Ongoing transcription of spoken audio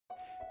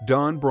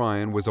Don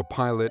Bryan was a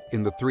pilot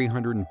in the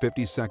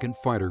 352nd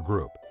Fighter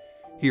Group.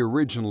 He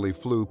originally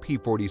flew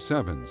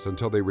P-47s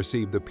until they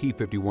received the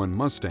P-51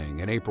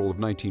 Mustang in April of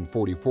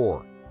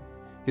 1944.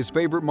 His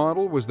favorite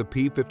model was the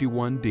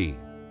P-51D.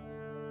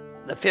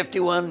 The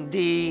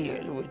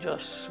 51D was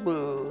just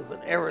smooth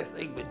and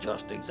everything was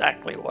just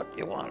exactly what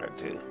you wanted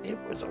to. It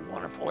was a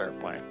wonderful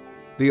airplane.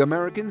 The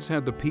Americans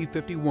had the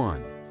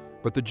P-51,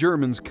 but the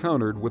Germans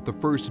countered with the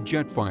first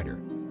jet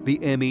fighter, the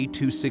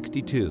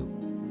Me-262.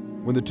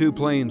 When the two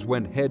planes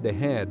went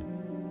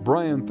head-to-head,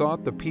 Bryan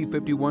thought the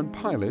P-51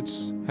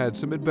 pilots had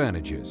some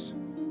advantages.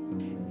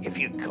 If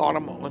you caught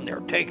them when they're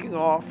taking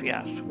off,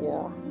 yes,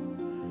 or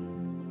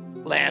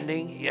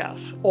landing, yes,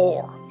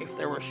 or if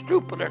they were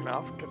stupid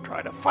enough to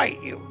try to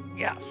fight you,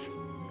 yes.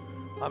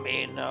 I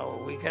mean,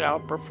 we could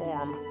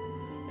outperform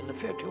in the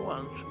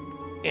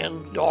 51s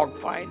in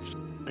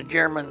dogfights. The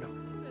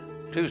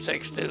German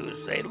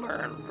 262s, they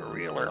learned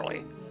real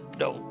early,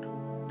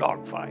 don't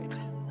dogfight.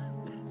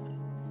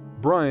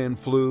 Bryan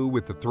flew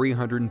with the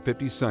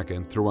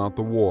 352nd throughout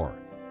the war,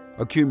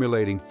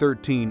 accumulating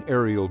 13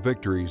 aerial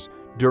victories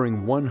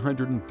during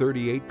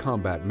 138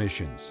 combat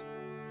missions.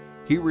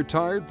 He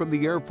retired from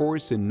the Air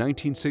Force in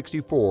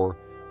 1964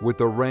 with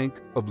the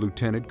rank of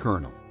Lieutenant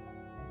Colonel.